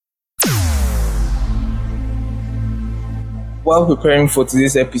while preparing for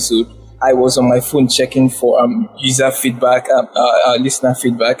today's episode, I was on my phone checking for user feedback, listener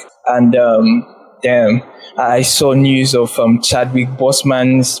feedback, and damn, I saw news of Chadwick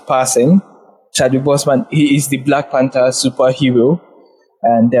Boseman's passing. Chadwick Boseman, he is the Black Panther superhero,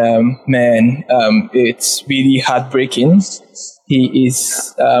 and it's really heartbreaking. He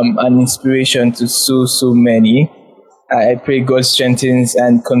is an inspiration to so many. I pray God strengthens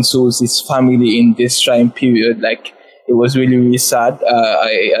and consoles his family in this trying period. Like, it was really sad.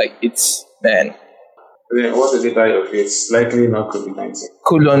 It's, man. Then what did they die of? It's likely not COVID-19.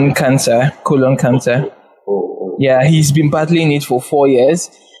 Colon cancer. Oh. Yeah, he's been battling it for 4 years.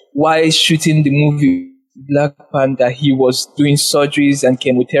 While shooting the movie Black Panther, he was doing surgeries and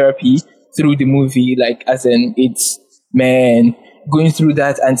chemotherapy through the movie. Like, as in, it's, man, going through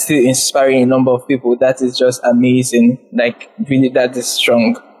that and still inspiring a number of people. That is just amazing. Like, really, that is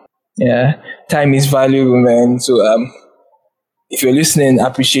strong. Yeah, time is valuable, man. So, if you're listening,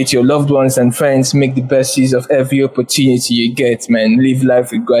 appreciate your loved ones and friends. Make the best use of every opportunity you get, man. Live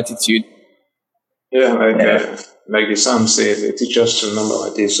life with gratitude. Yeah, like the psalm says, they teach us to remember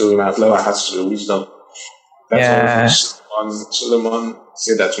our days, so we might allow our hearts to the wisdom. That's Solomon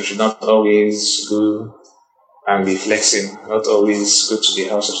said that we should not always go and be flexing, not always go to the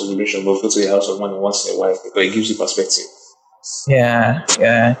house of celebration, but go to the house of money once in a while, because it gives you perspective. Yeah,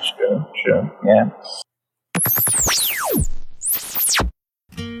 true, yeah.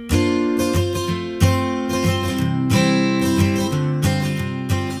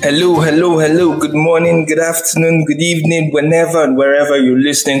 Hello. Good morning, good afternoon, good evening, whenever and wherever you're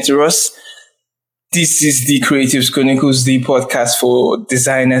listening to us. This is the Creatives Chronicles, the podcast for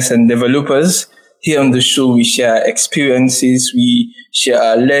designers and developers. Here on the show, we share experiences, we share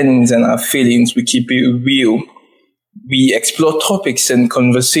our learnings and our feelings, we keep it real. We explore topics and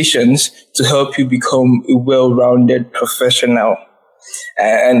conversations to help you become a well-rounded professional.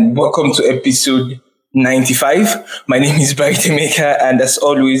 And welcome to episode 95. My name is Bright Maker, and as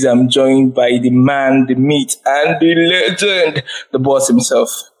always, I'm joined by the man, the myth, and the legend, the boss himself,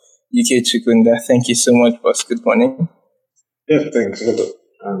 UK Chikunda. Thank you so much, boss. Good morning. Yeah, thanks. Hello,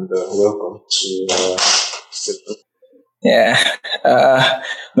 and welcome to Stephen. Yeah.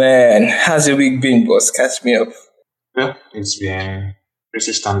 Man, how's your week been, boss? Catch me up. Yeah, it's been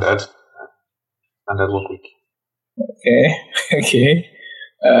pretty standard work week. Okay.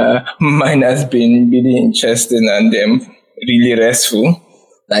 Mine has been really interesting and really restful.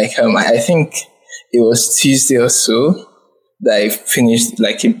 Like, I think it was Tuesday or so that I finished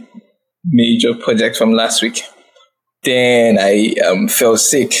like a major project from last week. Then I fell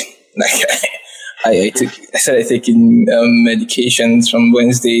sick. Like, I started taking medications from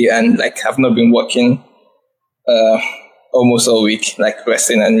Wednesday, and like have not been working almost all week, like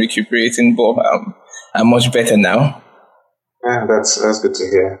resting and recuperating. But I'm much better now. Yeah, that's good to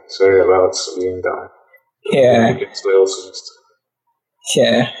hear. Sorry about being down. Yeah.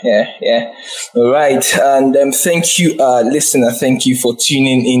 All right. And thank you, listener. Thank you for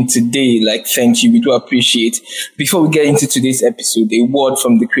tuning in today. Like, thank you. We do appreciate. Before we get into today's episode, a word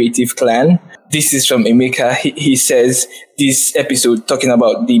from the Creative Clan. This is from Emeka. He says, this episode, talking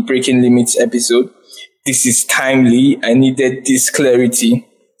about the Breaking Limits episode, this is timely. I needed this clarity.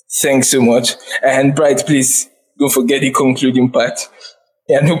 Thanks so much. And Bright, please don't forget the concluding part.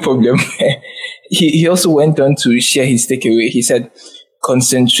 Yeah, no problem. He also went on to share his takeaway. He said,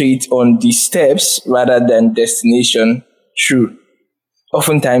 concentrate on the steps rather than destination. True.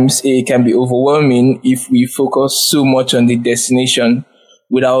 Oftentimes, it can be overwhelming if we focus so much on the destination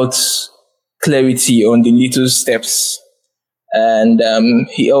without clarity on the little steps. And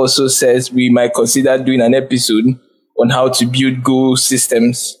he also says we might consider doing an episode on how to build goal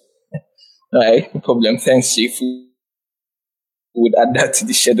systems. All right, no problem. Thanks, Chief. Would add that to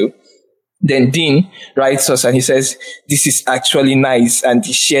the schedule. Then Dean writes us and he says, this is actually nice and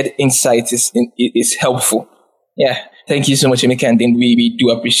the shared insight is helpful. Yeah, thank you so much, Emeka, and Dean. We do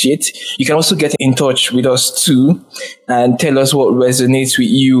appreciate. You can also get in touch with us too and tell us what resonates with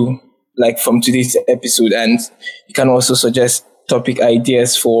you, like from today's episode. And you can also suggest topic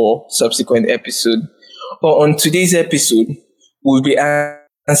ideas for subsequent episode. But on today's episode, we'll be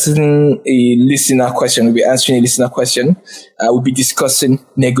answering a listener question. We'll be discussing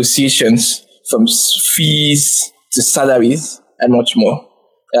negotiations from fees to salaries and much more.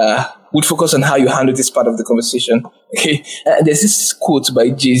 We'll focus on how you handle this part of the conversation. Okay. There's this quote by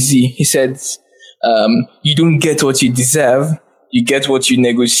Jay-Z. He said, you don't get what you deserve, you get what you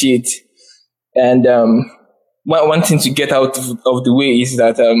negotiate. And one thing to get out of the way is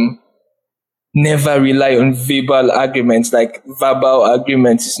that never rely on verbal agreements. Like verbal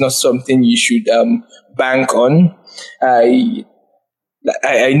agreements is not something you should bank on. I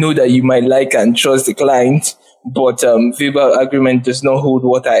I know that you might like and trust the client, but verbal agreement does not hold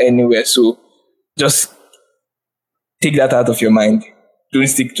water anywhere. So just take that out of your mind. Don't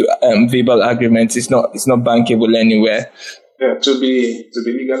stick to verbal agreements. It's not bankable anywhere. Yeah, to be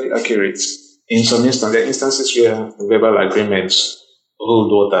legally accurate, in some instances, there are instances where verbal agreements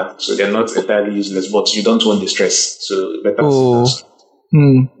hold water, so they're not entirely useless, but you don't want the stress, so better to sit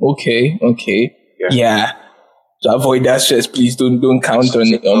down. Oh, okay. Yeah. Yeah. To avoid that stress, please don't count on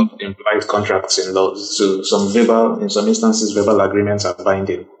it. Implied contracts in laws. So in some instances, verbal agreements are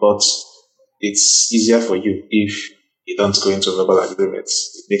binding, but it's easier for you if you don't go into verbal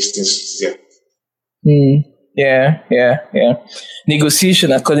agreements. It makes things easier. Yeah.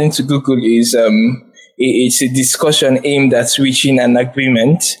 Negotiation, according to Google, is it's a discussion aimed at reaching an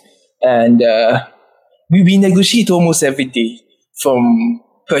agreement, and we negotiate almost every day, from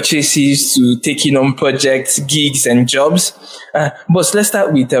purchases to taking on projects, gigs, and jobs. But let's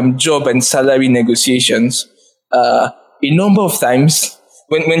start with job and salary negotiations. A number of times,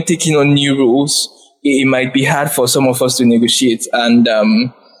 when taking on new roles, it might be hard for some of us to negotiate. And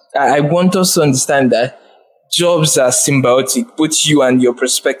I want us to understand that jobs are symbiotic. Both you and your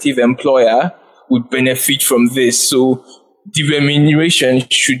prospective employer would benefit from this. So the remuneration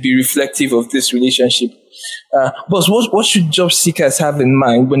should be reflective of this relationship. But what should job seekers have in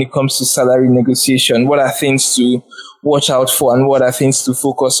mind when it comes to salary negotiation? What are things to watch out for, and what are things to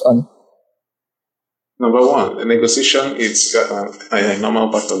focus on? Number one, a negotiation is a normal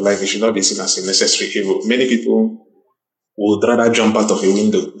part of life. It should not be seen as a necessary evil. Many people would rather jump out of a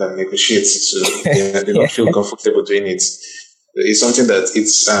window than negotiate, so they don't feel comfortable doing it. It's something that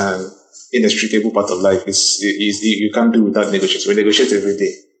it's an inextricable part of life. You can't do without negotiating. We negotiate every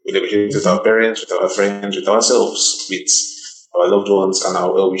day. We negotiate with our parents, with our friends, with ourselves, with our loved ones, and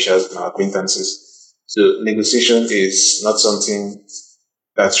our well-wishers and our acquaintances. So negotiation is not something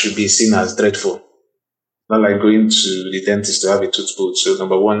that should be seen as dreadful. Not like going to the dentist to have a tooth pulled. So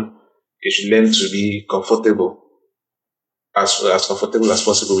number one, you should learn to be comfortable, as comfortable as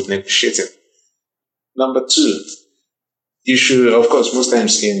possible with negotiating. Number two, you should, of course, most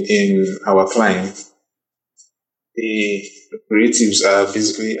times in our client, the creatives are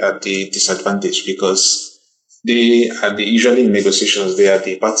basically at the disadvantage because usually in negotiations, they are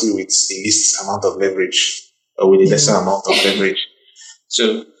the party with the least amount of leverage or with the lesser amount of leverage.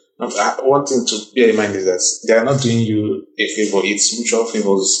 So one thing to bear in mind is that they are not doing you a favor, it's mutual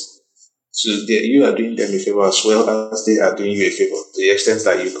favors. So you are doing them a favor as well as they are doing you a favor, to the extent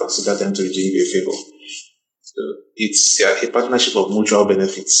that you consider them to be doing you a favor. So it's a partnership of mutual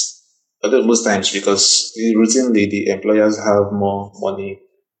benefits. Although most times, because routinely the employers have more money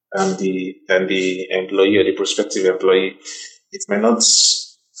than the employee or the prospective employee, it might not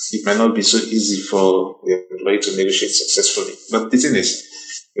be so easy for the employee to negotiate successfully. But the thing is,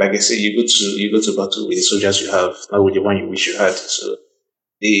 like I say, you go to battle with the soldiers you have, not with the one you wish you had. So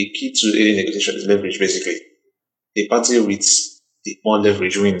the key to any negotiation is leverage, basically. The party with the more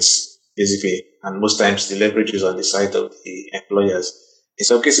leverage wins, basically. And most times the leverage is on the side of the employers. In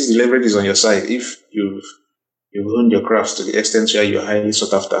some cases, the leverage is on your side. If you've honed your craft to the extent where you're highly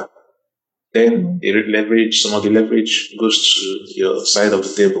sought after, then some of the leverage goes to your side of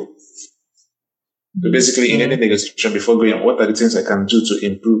the table. So basically, in any negotiation, before going on, what are the things I can do to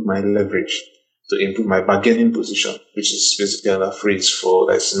improve my leverage, to improve my bargaining position, which is basically another phrase for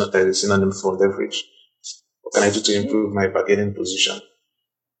that is synonym for leverage. What can I do to improve my bargaining position?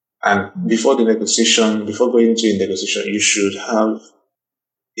 And before going into a negotiation, you should have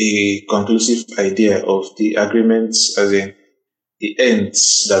a conclusive idea of the agreements, as in the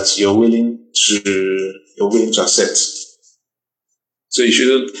ends that you're willing to accept. So you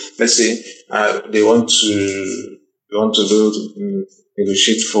shouldn't, let's say, they want to go to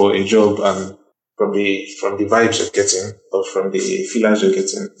negotiate for a job, and from the vibes you're getting, or from the feelers you're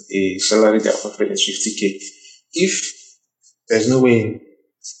getting, the salary they're offering is 50K. If there's no way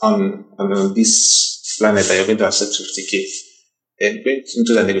on this planet that you're going to accept 50K, then going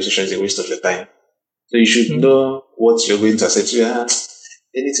into that negotiation is a waste of your time. So you should know what you're going to accept.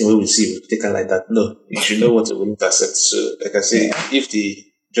 Anything we will see, we'll take it like that. No, you should know what you're willing to accept. So, like I say, if the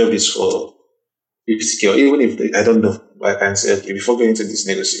job is for 50K, or even if I don't know, I can say, okay, before going into this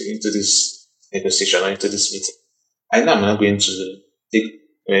negotiation or into this meeting, I know I'm not going to take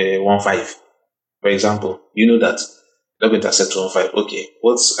 1.5. For example, you know that you're not going to accept 1.5. Okay,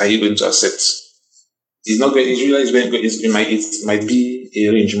 what are you going to accept? It's not going. It might be a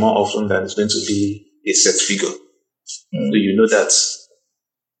range more often than it's going to be a set figure. So you know that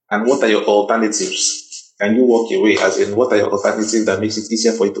And what are your alternatives? Can you walk away? As in, what are your alternatives that makes it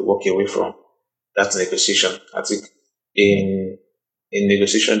easier for you to walk away from that negotiation? I think in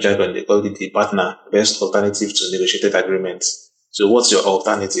negotiation jargon, they call it the partner best alternative to negotiated agreement. So what's your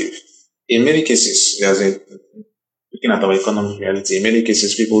alternative? In many cases, looking at our economic reality, in many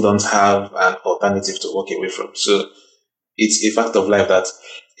cases, people don't have an alternative to walk away from. So it's a fact of life that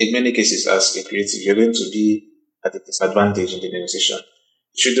in many cases, as a creative, you're going to be at a disadvantage in the negotiation.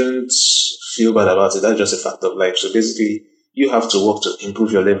 You shouldn't feel bad about it. That's just a fact of life. So basically, you have to work to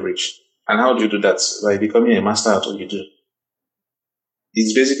improve your leverage. And how do you do that? By becoming a master at what you do.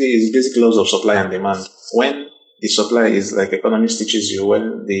 It's basic laws of supply and demand. When the supply is like economics teaches you,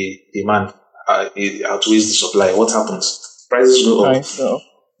 when the demand outweighs the supply, what happens? Prices go up.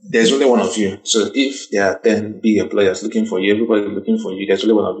 There's only one of you. So if there are 10 big employers looking for you, everybody looking for you, there's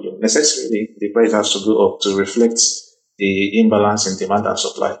only one of you. Necessarily, the price has to go up to reflect the imbalance in demand and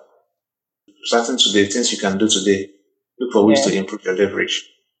supply. Starting today, things you can do today, look for ways to improve your leverage.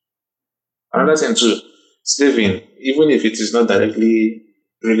 Another thing too, saving, even if it is not directly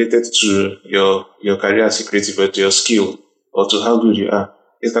related to your career as a creative or to your skill or to how good you are,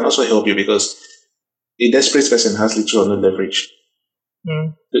 it can also help you because a desperate person has little or no leverage.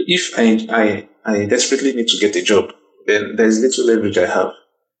 So if I desperately need to get a job, then there's little leverage I have.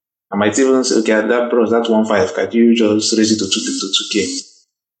 I might even say, okay, that 1.5, can you just raise it to 2K?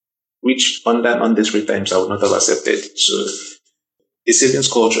 Which under non-desperate times I would not have accepted. So a savings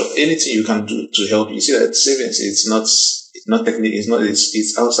culture, anything you can do to help you see that savings, it's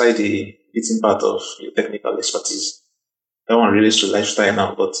outside the eating part of your technical expertise. That one relates to lifestyle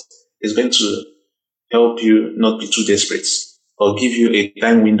now, but it's going to help you not be too desperate or give you a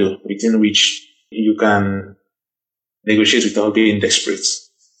time window within which you can negotiate without being desperate.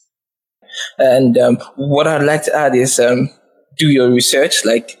 And what I'd like to add is do your research,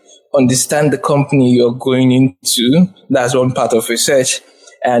 like understand the company you're going into. That's one part of research.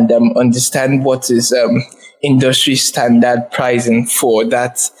 And understand what is industry standard pricing for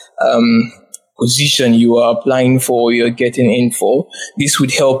that position you are applying for, you're getting in for. This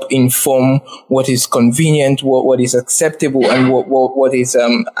would help inform what is convenient, what is acceptable, and what is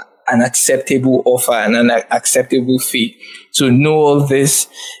an acceptable offer and an acceptable fee. So know all this,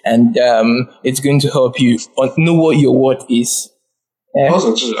 and it's going to help you know what your worth is.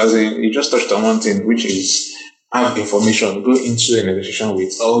 Also, too, as in, you just touched on one thing, which is have information. Go into a negotiation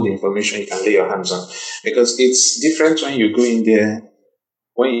with all the information you can lay your hands on, because it's different when you go in there.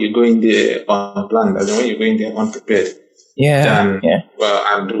 When you go in there unplanned, and when you go in there unprepared. Well,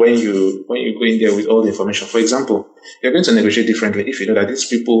 and when you go in there with all the information. For example, you're going to negotiate differently if you know that these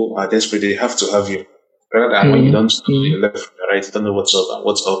people are desperate, they have to have you. Rather than when you don't know your left from your right, you don't know what's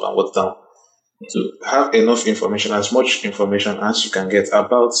up and what's down. So have enough information, as much information as you can get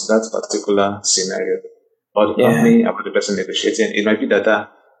about that particular scenario or the company, about the person negotiating. It might be that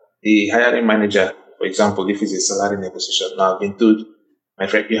the hiring manager, for example, if it's a salary negotiation, now I've been told, my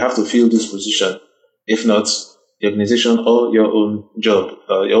friend, you have to fill this position. If not, the organization or your own job,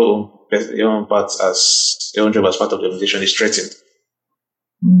 your own job as part of the organization is threatened.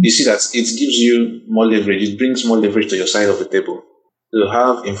 You see that it gives you more leverage. It brings more leverage to your side of the table. To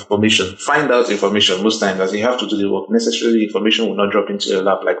have information, find out information most times, as you have to do the work. Necessarily, information will not drop into your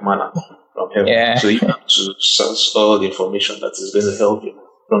lap like manna from heaven. So you have to source all the information that is going to help you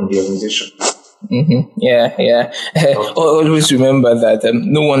from the organization. Always remember that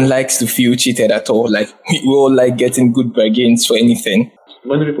no one likes to feel cheated at all. Like, we all like getting good bargains for anything.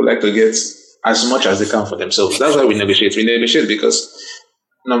 Many people like to get as much as they can for themselves. That's why we negotiate. We negotiate because,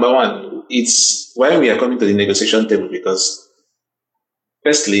 number one, it's why we are coming to the negotiation table, because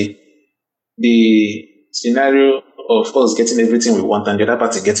firstly, the scenario of us getting everything we want and the other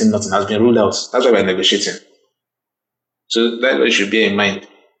party getting nothing has been ruled out. That's why we're negotiating. So that's what you should bear in mind.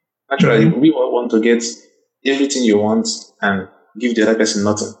 Naturally, we all want to get everything you want and give the other person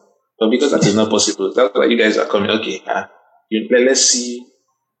nothing. But because that is not possible, that's why you guys are coming, okay, let's see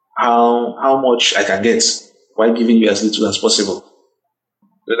how much I can get while giving you as little as possible.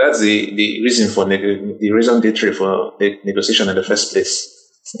 So that's the reason for the reason d'etre for the negotiation in the first place.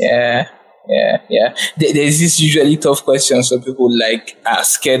 There's this usually tough questions that people are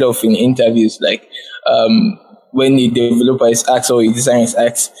scared of in interviews, when a developer is asked or a designer is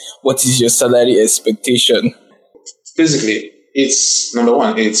asked, what is your salary expectation? Basically, it's number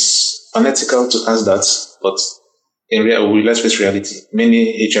one, it's unethical to ask that, but in let's face reality,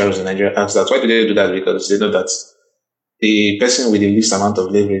 many HRs in Nigeria ask that. Why do they do that? Because they know that the person with the least amount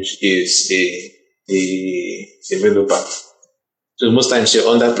of leverage is the developer. So most times you're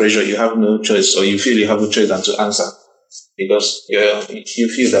under pressure, you have no choice, or you feel you have no choice than to answer. because you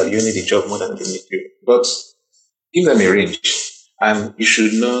feel that you need a job more than they need you. But give them a range, and you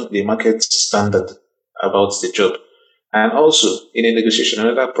should know the market standard about the job. And also, in a negotiation,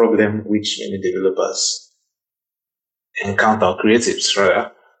 another problem which many developers encounter, or creatives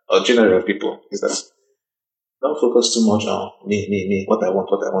rather, or general people, is that don't focus too much on me, what I want,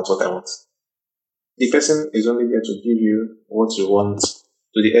 what I want, what I want. The person is only there to give you what you want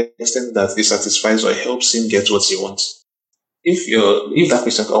to the extent that it satisfies or helps him get what he wants. If that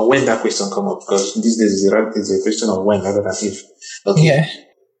question, or when that question come up, because these days is a question of when rather than if. Okay, Yeah.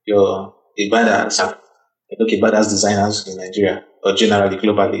 you're a badass, okay, badass designers in Nigeria, or generally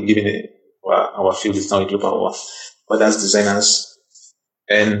globally, given our field is now a global one, badass designers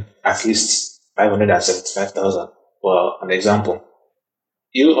earn at least 575,000 for an example.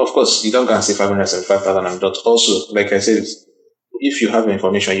 You, of course, you don't go and say 575,000 and dot. Also, like I said, if you have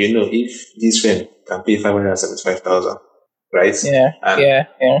information, you know if this firm can pay 575,000, right? Yeah. And Yeah.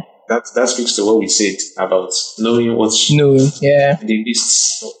 that speaks to what we said about knowing what's No. Yeah. the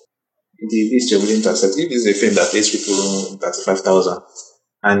least you're willing to accept. If this is a firm that pays people 35,000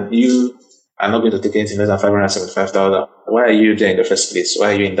 and you are not going to take anything less than 575,000, why are you there in the first place?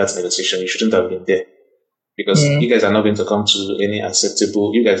 Why are you in that negotiation? You shouldn't have been there. Because you guys are not going to come to any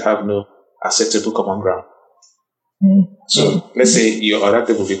acceptable, you guys have no acceptable common ground. So let's say you're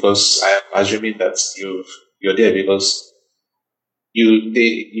adaptable because I am assuming that you're there because you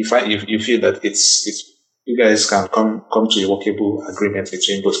feel that it's you guys can come to a workable agreement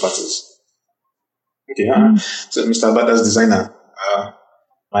between both parties. Okay, so Mr. Bada's designer,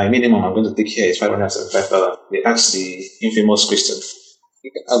 my minimum I'm going to take here is 575,000. They ask the infamous question.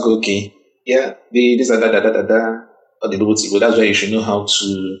 I'll go, okay, yeah, this or the bubble. That's why you should know how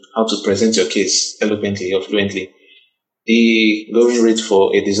to present your case eloquently or fluently. The going rate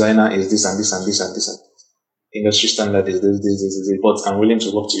for a designer is this and this and this and this. And industry standard is this, but I'm willing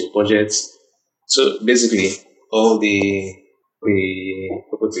to work to your budget. So basically, all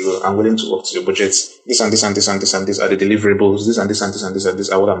I'm willing to work to your budget. This and this and this and this and this are the deliverables. This and this and this and this and this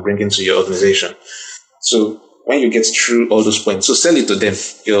are what I'm bringing to your organization. So when you get through all those points, so sell it to them.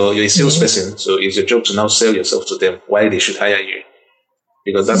 You're a salesperson, so it's your job to now sell yourself to them. Why they should hire you,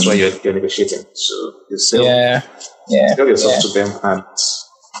 because that's why you're negotiating. So you sell yourself to them and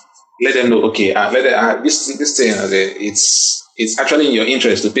let them know. Okay, this thing, it's actually in your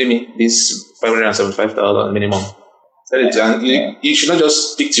interest to pay me this 575,000 minimum. And you should not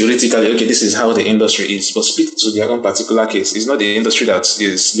just speak theoretically. Okay, this is how the industry is, but speak to their own particular case. It's not the industry that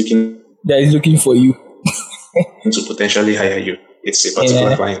is looking for you to potentially hire you. It's a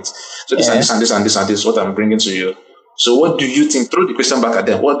particular client. So this and this and this and this and this is what I'm bringing to you. So what do you think? Throw the question back at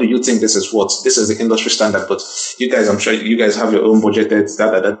them. What do you think this is what? This is the industry standard, but you guys, I'm sure you guys have your own budgeted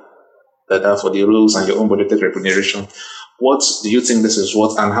for the rules and your own budgeted remuneration. What do you think this is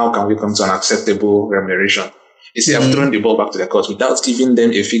what, and how can we come to an acceptable remuneration? You see, I've thrown the ball back to the court without giving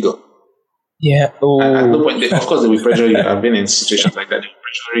them a figure. Yeah. And at no point, of course, they will pressure you. I've been in situations like that. They will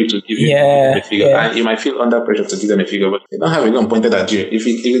pressure you to give you a figure. Yeah. And you might feel under pressure to give them a figure, but they don't have a gun pointed at you. If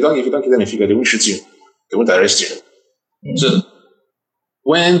you don't give them a figure, they won't shoot you. They won't arrest you. So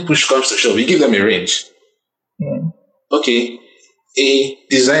when push comes to shove, you give them a range. Okay, a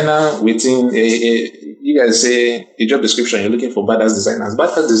designer within you guys say the job description, you're looking for badass designers.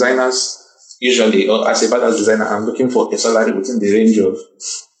 Badass designers usually, or as a badass designer, I'm looking for a salary within the range of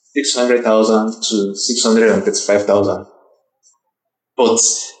 600,000 to 635,000. But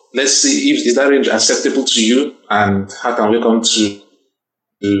let's see if is that range acceptable to you, and how can we come to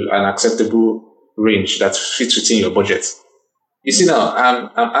an acceptable range that fits within your budget. You see now, I'm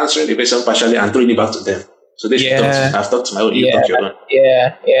answering the question partially and throwing it back to them. So they should talk to, I've talked to my own, you talk your own.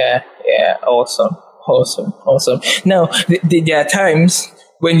 Yeah. Awesome. Now, there are times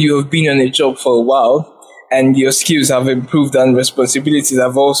when you have been on a job for a while and your skills have improved and responsibilities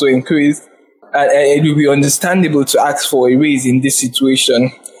have also increased. And it will be understandable to ask for a raise in this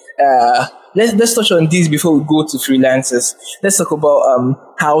situation. Let's touch on this before we go to freelancers. Let's talk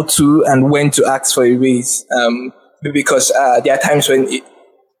about how to and when to ask for a raise. Because there are times when it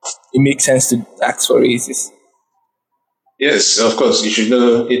makes sense to ask for raises. Yes, of course. You should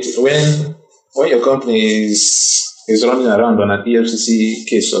know it when your company is running around on an EFCC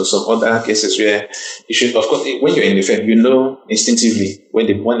case or some other cases where you should, of course, when you're in the firm, you know instinctively when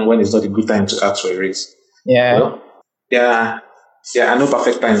it's not a good time to ask for a raise. Yeah. Well, there are no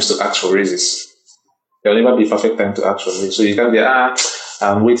perfect times to ask for raises. There will never be a perfect time to ask for raises. So you can't be,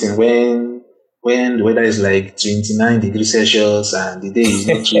 I'm waiting when the weather is like 29 degrees Celsius and the day is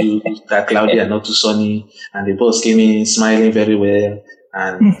not too cloudy and not too sunny, and the boss came in smiling very well,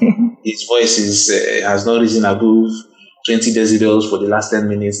 and his voice has not risen above 20 decibels for the last 10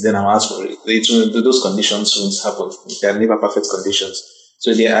 minutes, then I'll ask for it. Those conditions won't happen. They are never perfect conditions.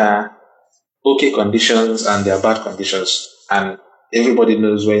 So there are okay conditions and there are bad conditions. And everybody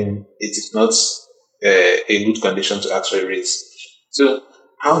knows when it is not a good condition to ask for a raise. So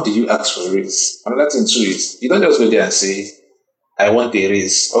how do you ask for a raise? Another thing too is you don't just go there and say, I want a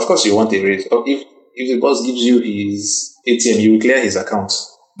raise. Of course you want a raise. Or if the boss gives you his ATM, you will clear his account.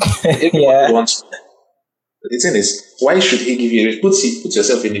 Everybody wants. The thing is, why should he give you a raise? Put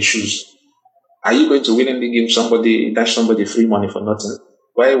yourself in his shoes. Are you going to willingly dash somebody free money for nothing?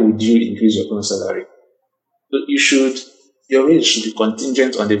 Why would you increase your own salary? So your raise should be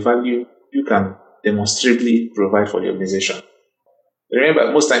contingent on the value you can demonstrably provide for the organization.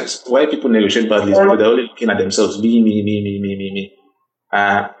 Remember, most times, why people negotiate badly is because they're only looking at themselves, me.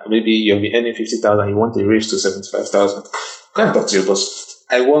 Maybe you'll be earning 50,000, you want a raise to 75,000. Go and talk to your boss.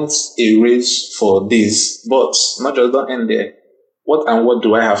 I want a raise for this, but don't end there. What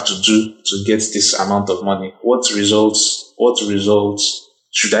do I have to do to get this amount of money? What results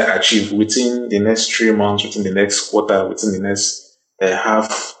should I achieve within the next 3 months, within the next quarter, within the next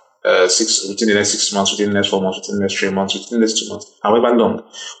within the next 6 months, within the next 4 months, within the next 3 months, within the next 2 months, however long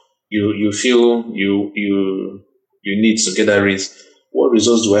you feel you need to get that raise. What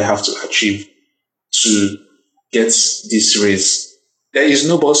results do I have to achieve to get this raise? There is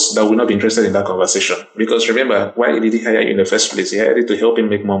no boss that will not be interested in that conversation, because remember, why did he hire you in the first place? He hired you to help him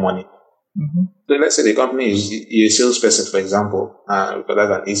make more money. Mm-hmm. So let's say the company is a salesperson, for example, because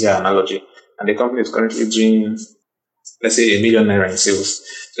that's an easier analogy, and the company is currently doing, let's say, ₦1 million in sales.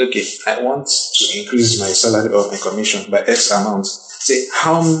 Okay, I want to increase my salary or my commission by X amount. Say,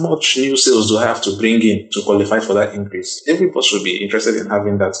 how much new sales do I have to bring in to qualify for that increase? Every boss will be interested in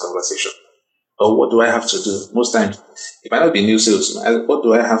having that conversation. Or what do I have to do? Most times, it might not be new sales. What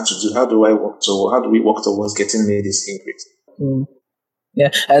do I have to do? How do we work towards getting me this increase? Mm. Yeah,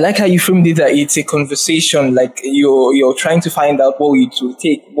 I like how you framed it, that it's a conversation, like you're trying to find out what it will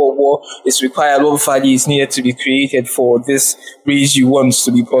take, what is required, what value is needed to be created for this raise you want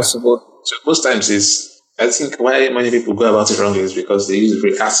to be possible. Yeah. So most times I think why many people go about it wrongly is because they use the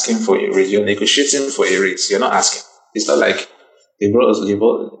phrase asking for a raise. You're negotiating for a raise. You're not asking. It's not like the boss,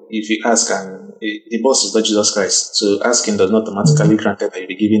 if you ask, and the boss is not Jesus Christ. So asking does not automatically grant that you'll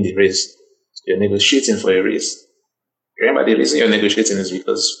be giving the raise. You're negotiating for a raise. Remember, the reason you're negotiating is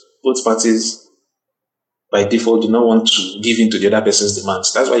because both parties, by default, do not want to give in to the other person's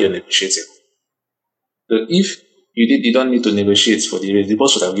demands. That's why you're negotiating. So if you don't need to negotiate for the raise, the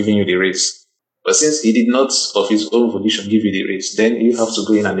boss would have given you the raise. But since he did not, of his own volition, give you the raise, then you have to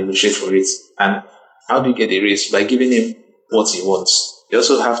go in and negotiate for it. And how do you get the raise? By giving him what he wants. You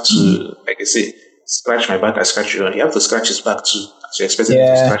also have to, like I say, scratch my back, I scratch your own. You have to scratch his back too, as you're expecting him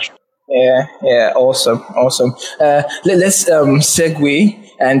to scratch you. Yeah, awesome. Let's segue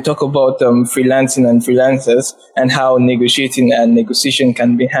and talk about freelancing and freelancers and how negotiating and negotiation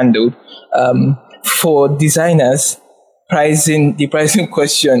can be handled. For designers, the pricing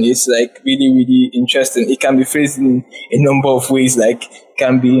question is like really, really interesting. It can be phrased in a number of ways. Like, it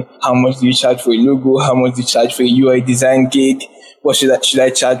can be, how much do you charge for a logo? How much do you charge for a UI design gig? What should I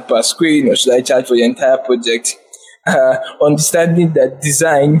charge per screen, or should I charge for the entire project? Understanding that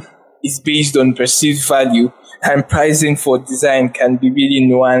design is based on perceived value, and pricing for design can be really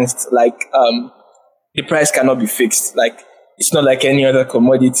nuanced. Like, the price cannot be fixed. Like, it's not like any other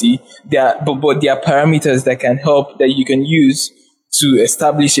commodity. But there are parameters that you can use to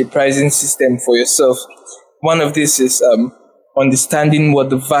establish a pricing system for yourself. One of this is understanding what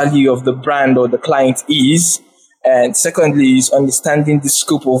the value of the brand or the client is. And secondly is understanding the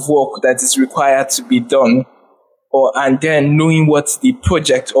scope of work that is required to be done. And then knowing what the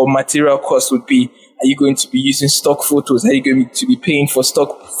project or material cost would be. Are you going to be using stock photos? Are you going to be paying for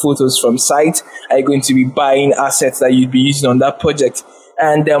stock photos from site? Are you going to be buying assets that you'd be using on that project?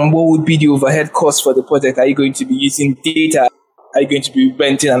 And what would be the overhead cost for the project? Are you going to be using data? Are you going to be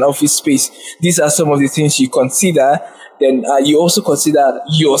renting an office space? These are some of the things you consider. Then you also consider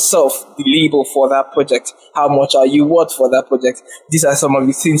yourself, the label for that project. How much are you worth for that project? These are some of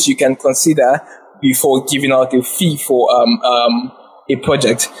the things you can consider before giving out a fee for a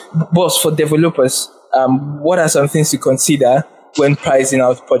project. But for developers, what are some things to consider when pricing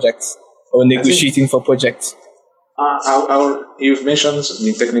out projects or negotiating for projects? You've mentioned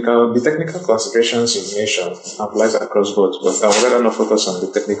the technical considerations you mentioned applies across both, but I would rather not focus on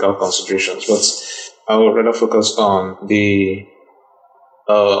the technical considerations, but I would rather focus on the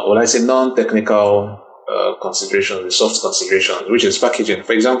non-technical considerations, the soft considerations, which is packaging.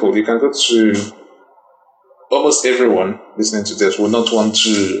 For example, you can go to almost everyone listening to this will not want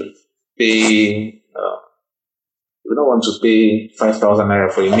to pay not want to pay 5,000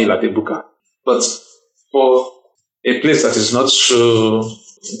 naira for a meal at a booker. But for a place that is not so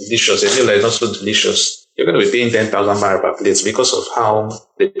delicious, a meal that is not so delicious, you're going to be paying 10,000 naira per plate because of how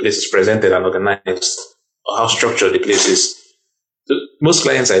the place is presented and organized, or how structured the place is. So most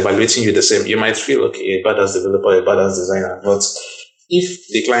clients are evaluating you the same. You might feel, okay, a badass developer, a badass designer, but if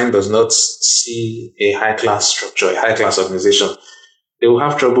the client does not see a high-class structure, a high-class organization, they will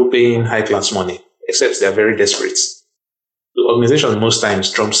have trouble paying high-class money, except they are very desperate. The organization most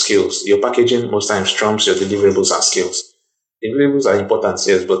times trumps skills. Your packaging most times trumps your deliverables and skills. Deliverables are important,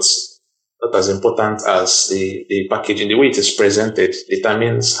 yes, but not as important as the packaging. The way it is presented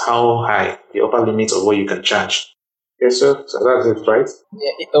determines how high the upper limit of what you can charge. Yes, sir. So that's it, right?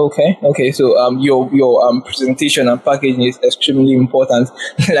 Yeah, okay. So your presentation and packaging is extremely important.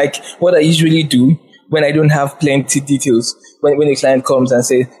 Like what I usually do when I don't have plenty details, when a client comes and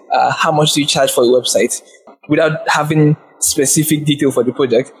says, how much do you charge for a website? Without having specific detail for the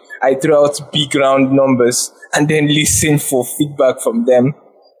project, I throw out big round numbers and then listen for feedback from them.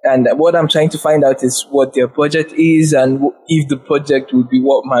 And what I'm trying to find out is what their budget is and if the project would be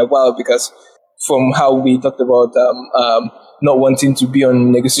worth my while, because from how we talked about not wanting to be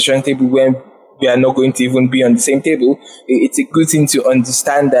on negotiation table when we are not going to even be on the same table, it's a good thing to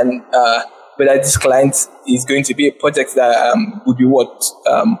understand and whether this client is going to be a project that would be worth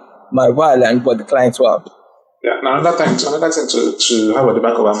my while and what the client's while. Yeah, now another thing to have at the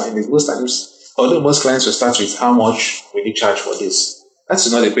back of our mind is most times, although most clients will start with how much will you charge for this,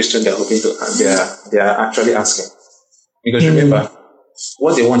 that's not the question they're hoping to. They are actually asking, because remember,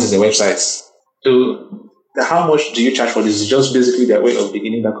 what they want is a website. So how much do you charge for this is just basically their way of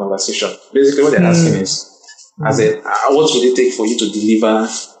beginning that conversation. Basically, what they're asking is, what would it take for you to deliver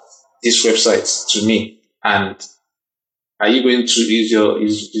this website to me? And are you going to,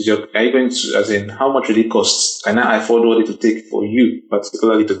 are you going to, as in, how much will it cost? Can I afford what it will take for you,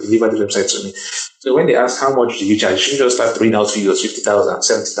 particularly, to deliver this website to me? So when they ask how much do you charge, you just start throwing out figures: 50,000,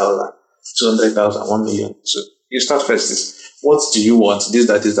 70,000, 200,000, 1 million. So you start first is, what do you want? This,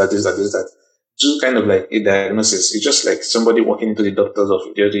 that, this, that, this, that, this, that. Do kind of like a diagnosis. It's just like somebody walking into the doctor's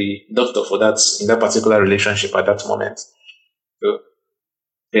office. You're the doctor for that, in that particular relationship at that moment. So,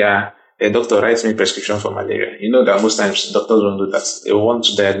 yeah. A doctor writes me prescription for malaria. You know that most times doctors don't do that. They want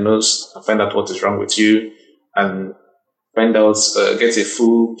to diagnose and find out what is wrong with you and find out, get a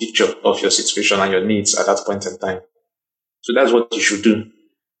full picture of your situation and your needs at that point in time. So that's what you should do.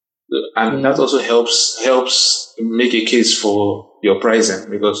 And that also helps make a case for your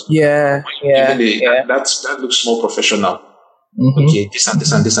pricing, because that looks more professional. Mm-hmm. Okay, this and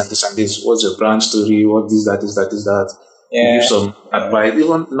this and this and this and this. What's your brand story? What this, that, this, that, this, that. Yeah. Give some advice,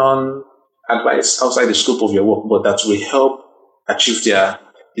 even non-advice outside the scope of your work, but that will help achieve their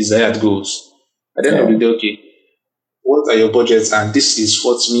desired goals. At the end of the day, okay, what are your budgets? And this is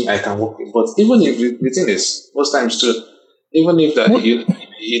what I can work with. But even if the thing is, most times too, even if that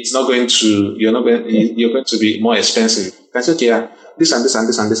it's not going to, you're going to be more expensive. That's okay. This and this and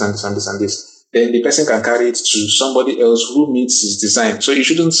this and this and this and this and this. Then the person can carry it to somebody else who meets his design. So you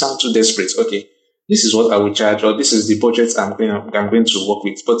shouldn't sound too desperate. Okay, this is what I will charge, or this is the budget I'm going to work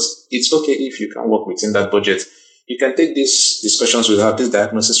with. But it's okay if you can work within that budget. You can take these discussions we've had, this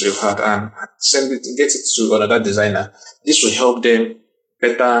diagnosis we've had, and send it, get it to another designer. This will help them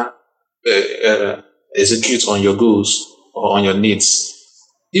better execute on your goals or on your needs.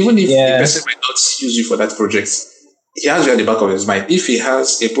 Even if the person might not use you for that project, he has you at the back of his mind. If he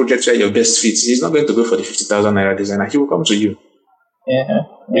has a project where your best fits, he's not going to go for the 50,000 naira designer. He will come to you.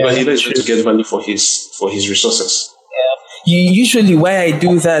 Because he knows he's going to get value for his resources. Usually why I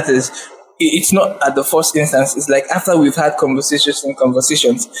do that is, it's not at the first instance. It's like after we've had conversations,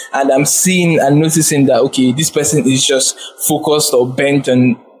 and I'm seeing and noticing that, okay, this person is just focused or bent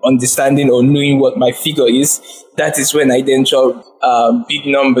on understanding or knowing what my figure is. That is when I then draw big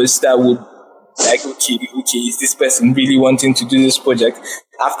numbers that would, like, okay, is this person really wanting to do this project?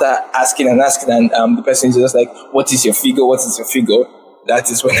 After asking, and the person is just like, what is your figure? That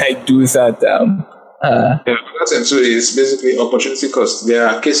is when I do that. That too is basically opportunity cost. There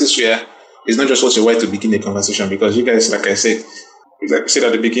are cases where it's not just what you want to begin a conversation, because you guys, like I said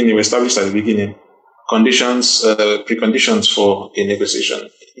at the beginning, we established at the beginning, preconditions for a negotiation.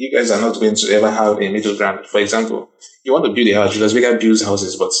 You guys are not going to ever have a middle ground. For example, you want to build a house. Julius Berger builds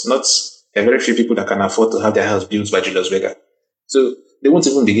houses, but there are very few people that can afford to have their house built by Julius Berger. So they won't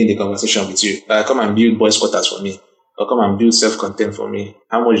even begin the conversation with you. Come and build boys' quarters for me, or come and build self-contained for me.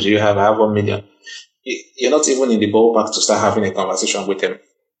 How much do you have? I have 1 million. You're not even in the ballpark to start having a conversation with them.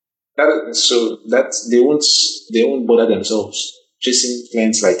 So that they won't bother themselves chasing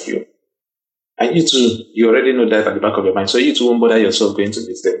clients like you. And you too, you already know that at the back of your mind. So you too won't bother yourself going to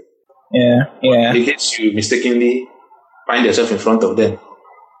meet them. Yeah. In case you mistakenly find yourself in front of them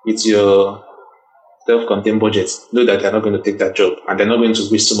with your self-contained budget, know that they're not going to take that job and they're not going to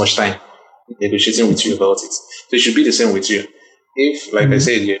waste too much time negotiating with you about it. So it should be the same with you. If, like I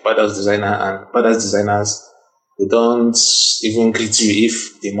said, you're a badass designer and badass designers, they don't even greet you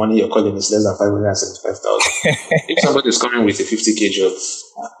if the money you're calling is less than 575,000. If somebody is coming with a 50k job,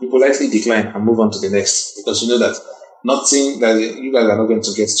 you politely decline and move on to the next because you know that nothing that you guys are not going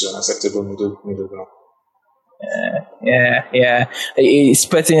to get to an acceptable middle ground. Yeah. It's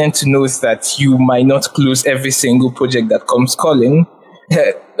pertinent to note that you might not close every single project that comes calling.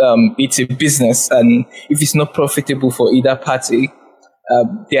 It's a business, and if it's not profitable for either party,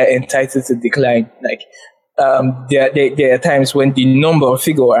 they are entitled to decline. Like there are times when the number,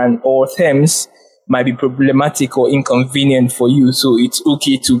 figure, and or terms might be problematic or inconvenient for you, so it's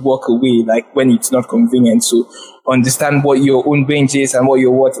okay to walk away. Like when it's not convenient, so understand what your own range is and what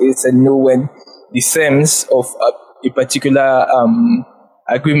your worth is, and know when the terms of a particular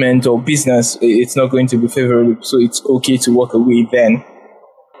agreement or business it's not going to be favorable. So it's okay to walk away then.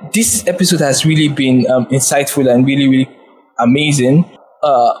 This episode has really been insightful and really, really amazing.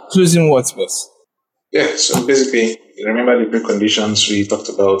 Closing words, boss. Yeah, so basically, remember the preconditions we talked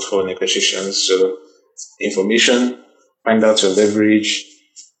about for negotiations. So, information, find out your leverage,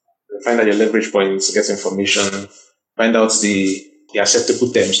 find out your leverage points, get information, find out the acceptable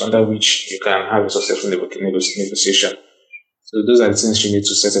terms under which you can have a successful negotiation. So, those are the things you need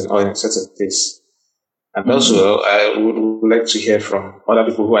to set in place. And also, I would like to hear from other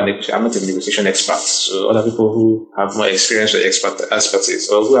people who are I'm not a negotiation expert, so other people who have more experience or expertise,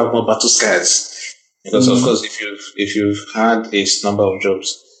 or who have more battle scars. Because of course, if you've had a number of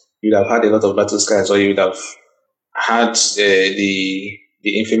jobs, you'd have had a lot of battle scars, or you'd have had the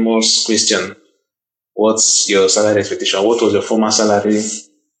infamous question: what's your salary expectation? What was your former salary?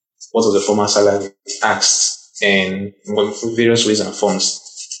 What was the former salary asked in various ways and forms?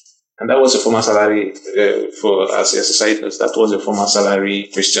 And that was a former salary for as a society. That was a former salary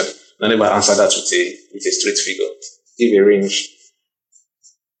question. None ever answered that with a straight figure. Give a range.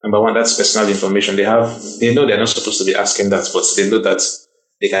 Number one, that's personal information. They know they're not supposed to be asking that, but they know that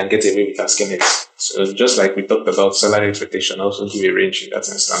they can get away with asking it. So just like we talked about salary expectation, also give a range in that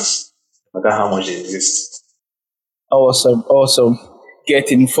instance, no matter how much it exists. Awesome.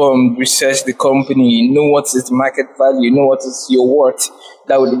 Get informed, research the company, know what is the market value, know what is your worth.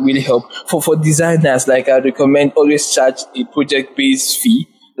 That would really help. For designers, like I recommend always charge a project-based fee.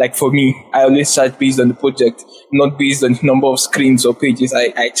 Like for me, I always charge based on the project, not based on the number of screens or pages.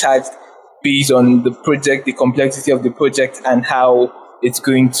 I charge based on the project, the complexity of the project, and how what it's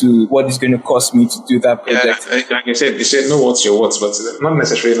going to cost me to do that project. Yeah, like I said, you said know what's your worth, but not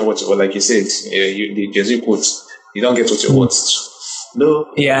necessarily know what's your worth. Like you said, the Jersey quote, you don't get what you're worth.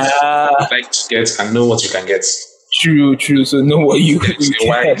 No, yeah, like to get and know what you can get. True. So know what you can get.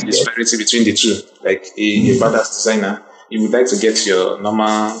 Wide disparity between the two. Like a badass designer, you would like to get your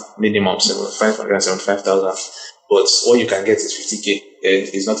normal minimum 575,000, but what you can get is 50k.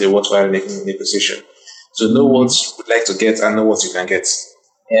 It's not a worthwhile negotiation. So know what you would like to get and know what you can get.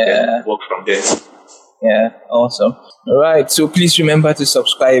 Yeah. Work from there. Yeah, awesome. All right. So please remember to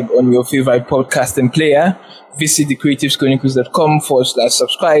subscribe on your favorite podcasting player. Visit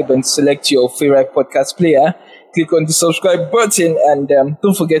thecreativechronicles.com/subscribe and select your favorite podcast player. Click on the subscribe button and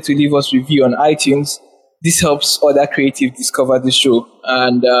don't forget to leave us a review on iTunes. This helps other creatives discover the show.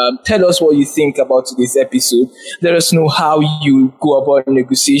 And tell us what you think about today's episode. Let us know how you go about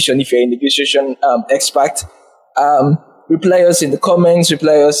negotiation if you're a negotiation expert. Reply us in the comments.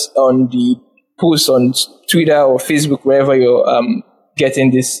 Reply us on the post on Twitter or Facebook, wherever you're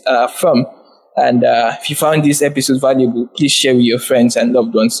getting this from. And if you found this episode valuable, please share with your friends and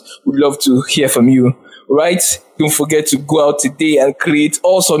loved ones. We'd love to hear from you. All right? Don't forget to go out today and create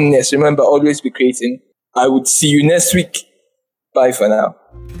awesomeness. Remember, always be creating. I would see you next week. Bye for now.